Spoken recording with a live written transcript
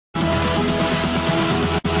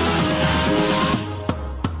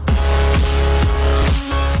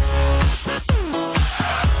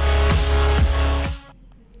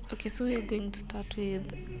so we're going to start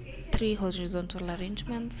with 3 horizontal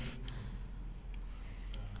arrangements,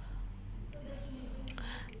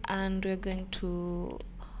 and we're going to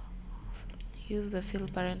use the fill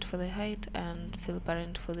parent for the height and fill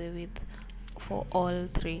parent for the width for all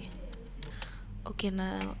 3. Okay,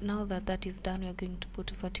 now that is done, we're going to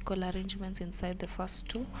put vertical arrangements inside the first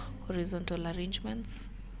 2 horizontal arrangements.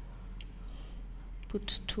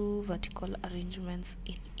 Put 2 vertical arrangements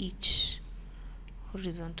in each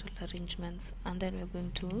horizontal arrangements, and then we're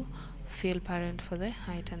going to fill parent for the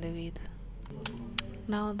height and the width.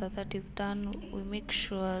 Now that is done, we make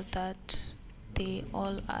sure that they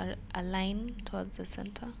all are aligned towards the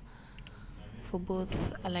center for both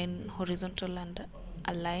align horizontal and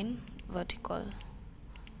align vertical.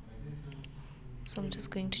 So I'm just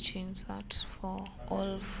going to change that for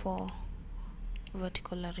all 4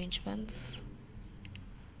 vertical arrangements.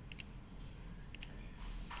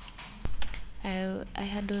 I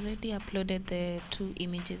had already uploaded the 2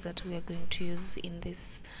 images that we are going to use in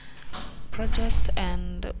this project,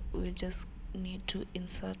 and we just need to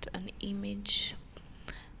insert an image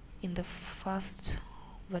in the first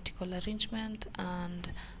vertical arrangement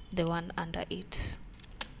and the one under it.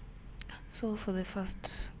 So for the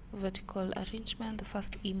first vertical arrangement, the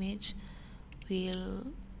first image, we'll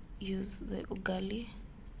use the ugali.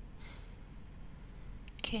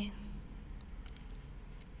 Okay,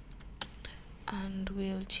 and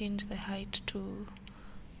we'll change the height to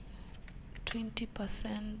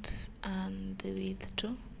 20% and the width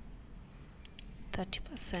to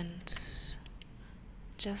 30%,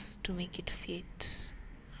 just to make it fit.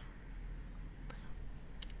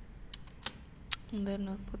 And then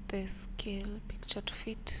we'll put the scale picture to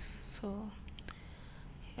fit. So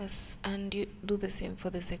yes, and you do the same for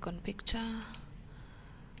the second picture.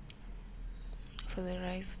 For the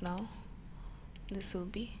rice now, this will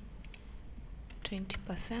be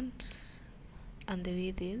 20% and the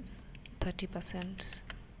width is 30%.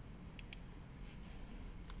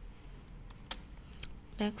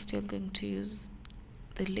 Next, we are going to use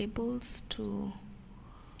the labels to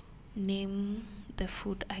name the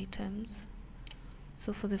food items.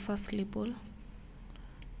 So for the first label,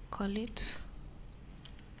 call it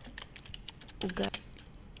ugali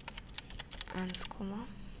and skuma,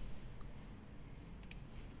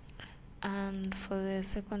 and for the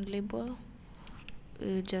second label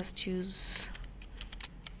we'll just use,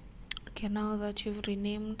 okay, now that you've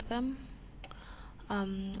renamed them,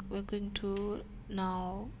 we're going to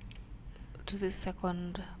now do the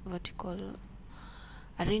second vertical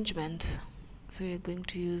arrangement. So we're going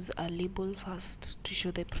to use a label first to show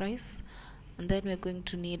the price, and then we're going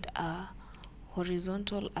to need a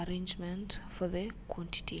horizontal arrangement for the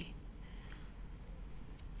quantity.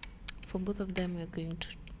 For both of them, we're going to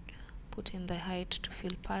put in the height to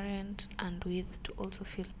fill parent and width to also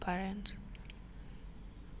fill parent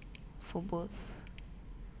for both.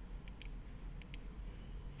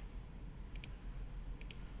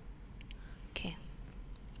 Okay,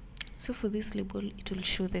 so for this label it will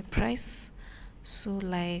show the price. So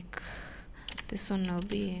like this one will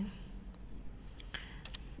be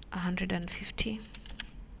 150.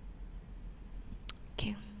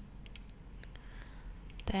 Okay,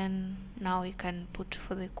 then now we can put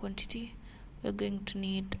for the quantity. We're going to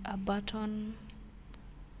need a button,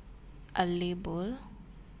 a label,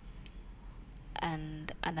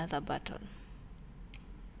 and another button.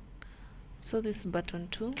 So this button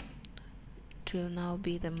 2, it will now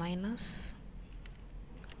be the minus,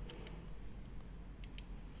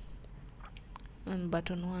 and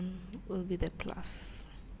button 1 will be the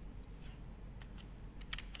plus.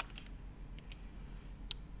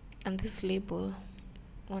 And this label,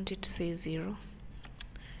 want it to say 0,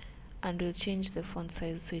 and we'll change the font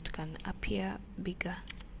size so it can appear bigger.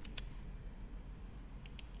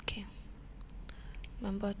 Okay,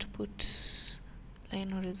 remember to put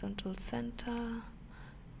line horizontal center,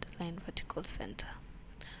 the line vertical center,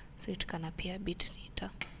 so it can appear a bit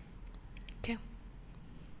neater. Okay,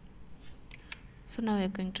 so now we're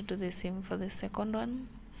going to do the same for the second one.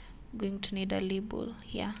 We're going to need a label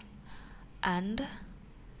here and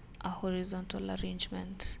a horizontal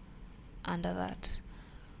arrangement under that.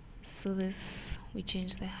 So this, we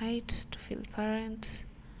change the height to fill parent,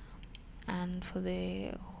 and for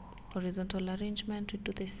the horizontal arrangement we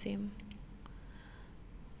do the same.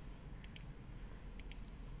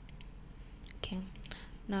 Okay,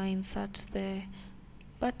 now insert the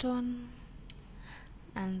button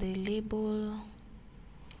and the label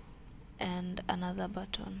and another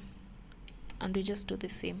button, and we just do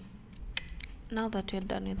the same. Now that we're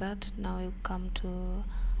done with that, now we'll come to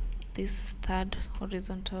this third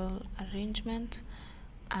horizontal arrangement,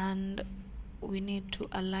 and we need to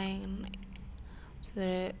align. So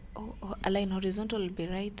the align horizontal will be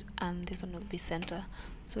right and this one will be center.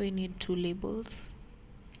 So we need two labels,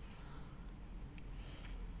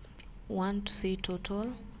 one to say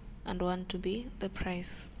total and one to be the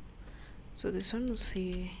price. So this one will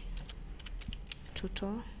say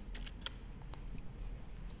total,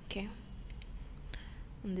 okay,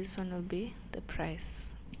 and this one will be the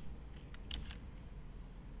price.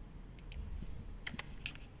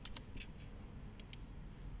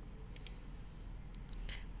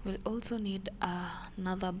 We'll also need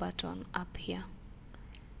another button up here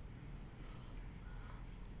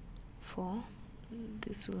for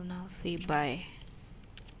this will now say buy.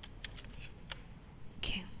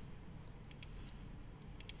 Okay,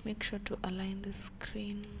 make sure to align the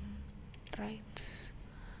screen right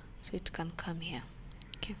so it can come here.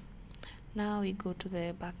 Okay, now we go to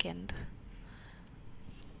the back end.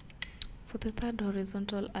 For the third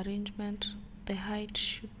horizontal arrangement, the height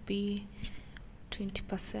should be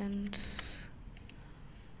 20%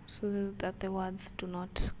 so that the words do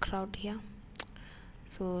not crowd here.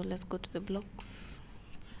 So let's go to the blocks.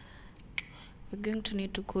 We're going to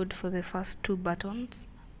need to code for the first two buttons,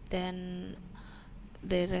 then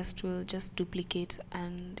the rest will just duplicate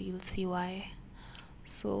and you'll see why.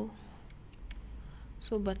 So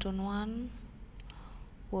button 1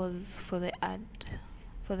 was for the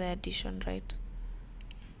addition, right?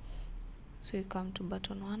 So you come to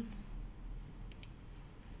button 1,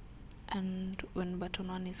 and when button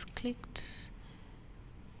 1 is clicked,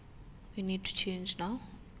 we need to change now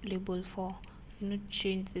label 4. We need to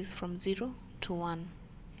change this from 0 to 1.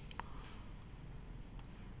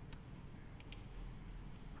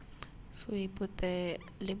 So we put the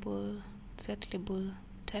label, set label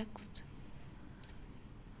text,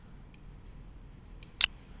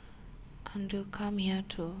 and we'll come here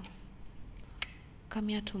to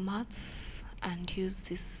maths and use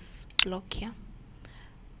this block here.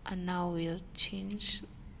 And now we'll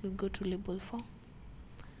go to label 4,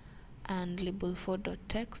 and label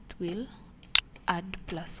 4.text will add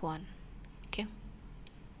 +1. Okay,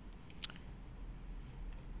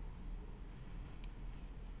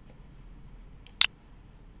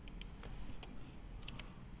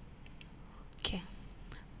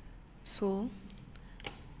 so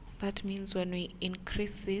that means when we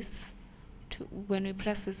increase this when we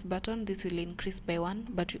press this button, this will increase by 1,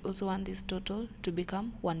 but we also want this total to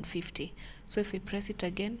become 150. So if we press it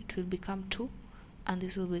again, it will become 2, and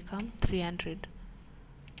this will become 300.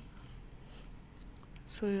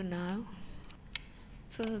 So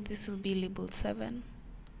this will be label 7,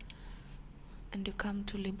 and you come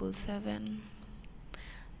to label 7,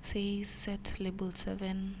 say set label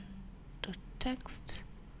 7 dot text,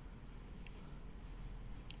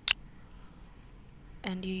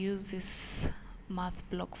 and you use this math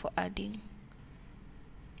block for adding.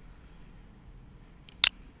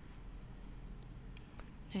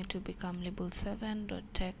 Now it will become label 7 dot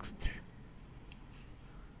text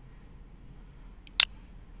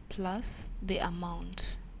plus the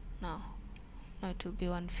amount. Now it will be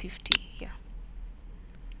 150 here.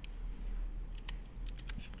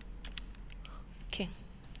 Okay,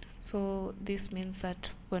 so this means that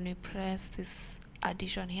when we press this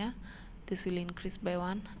addition here, this will increase by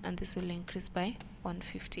 1 and this will increase by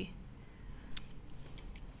 150.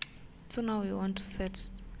 So now we want to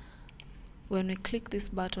set, when we click this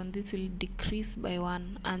button, this will decrease by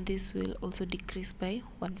 1 and this will also decrease by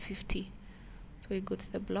 150. So we go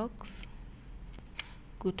to the blocks,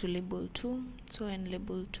 go to label 2. So when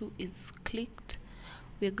label 2 is clicked,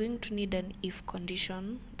 we are going to need an if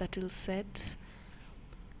condition that will set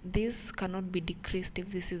this cannot be decreased if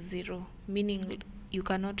this is 0, meaning you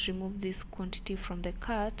cannot remove this quantity from the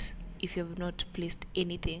cart if you have not placed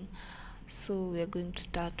anything. So we are going to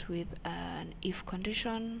start with an if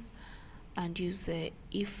condition and use the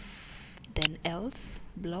if then else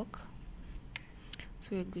block.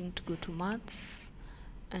 So we're going to go to maths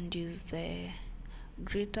and use the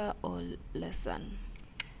greater or less than.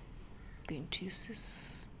 I'm going to use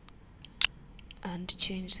this and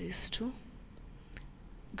change this to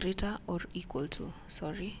greater or equal to,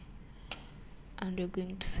 and we're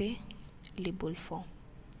going to say label 4.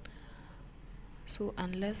 So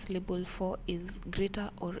unless label 4 is greater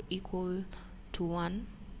or equal to 1,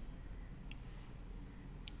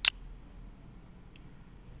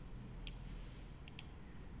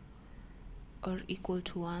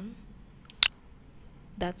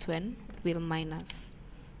 that's when we'll minus.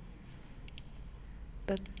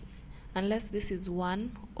 That unless this is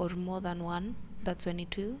 1 or more than 1, that's when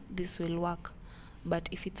this will work. But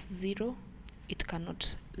if it's 0, it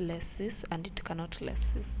cannot less this and it cannot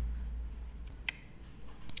less this.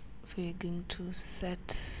 So you're going to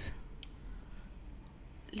set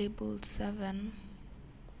label 7,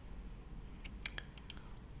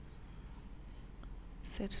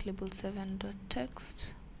 set label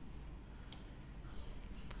 7.text,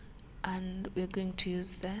 and we're going to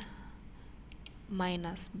use the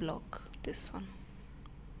minus block, this one.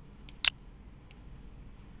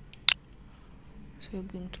 So we're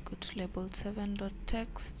going to go to label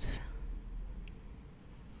 7.text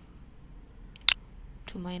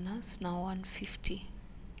to minus, now 150.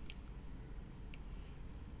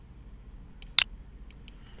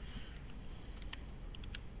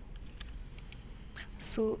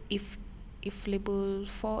 So if label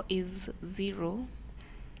 4 is 0,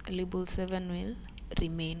 label 7 will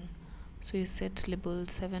remain. So you set label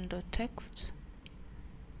 7.text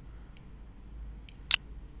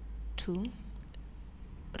to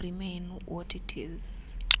remain what it is.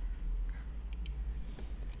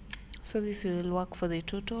 So this will work for the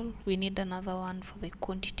total. We need another one for the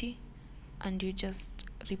quantity, and you just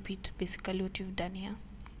repeat basically what you've done here,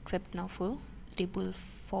 except now for label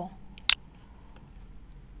 4.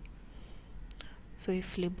 So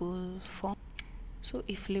if label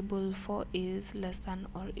 4 is less than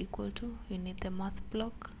or equal to, you need the math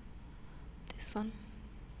block, this one,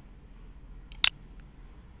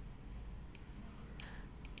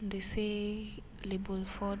 and they say label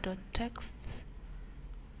 4.text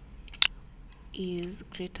is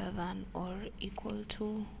greater than or equal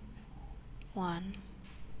to 1.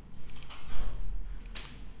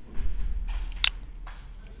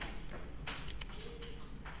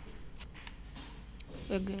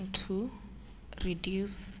 We're going to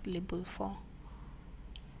reduce label 4.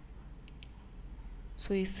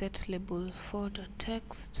 So we set label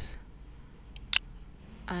 4.text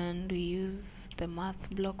and we use the math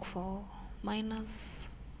block for minus,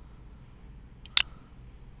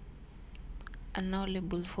 and now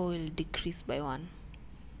label 4 will decrease by 1.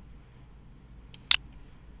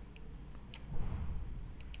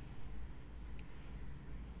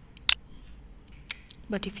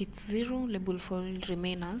 But if it's 0, label 4 will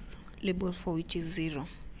remain as label 4, which is 0.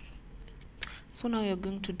 So now you're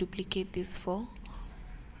going to duplicate this for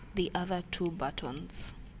the other 2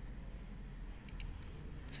 buttons.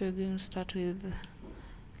 So you're going to start with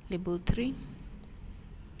label 3.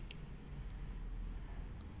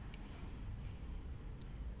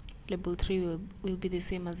 Label 3 will be the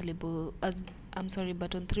same as button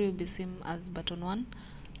 3 will be the same as button 1,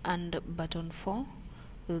 and button 4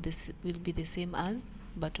 will be the same as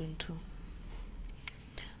button 2.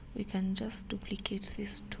 We can just duplicate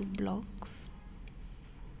these 2 blocks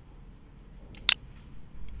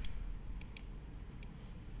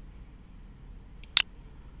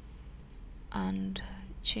and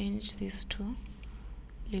change this to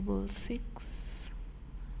label 6,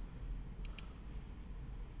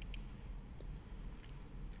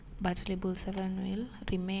 but label 7 will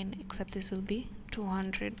remain, except this will be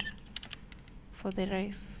 200 for the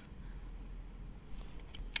rice.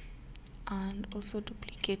 And also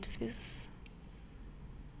duplicate this,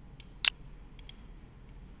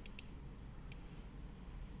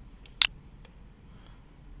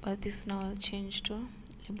 but this now will change to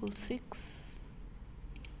label 6.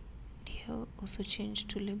 Here also change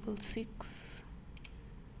to label 6.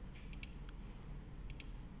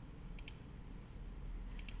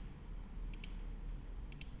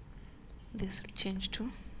 This will change to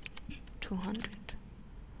 200.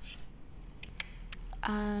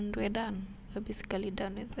 And we're done. We're basically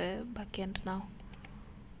done with the backend now.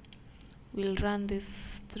 We'll run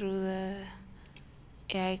this through the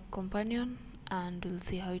AI companion and we'll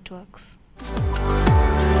see how it works.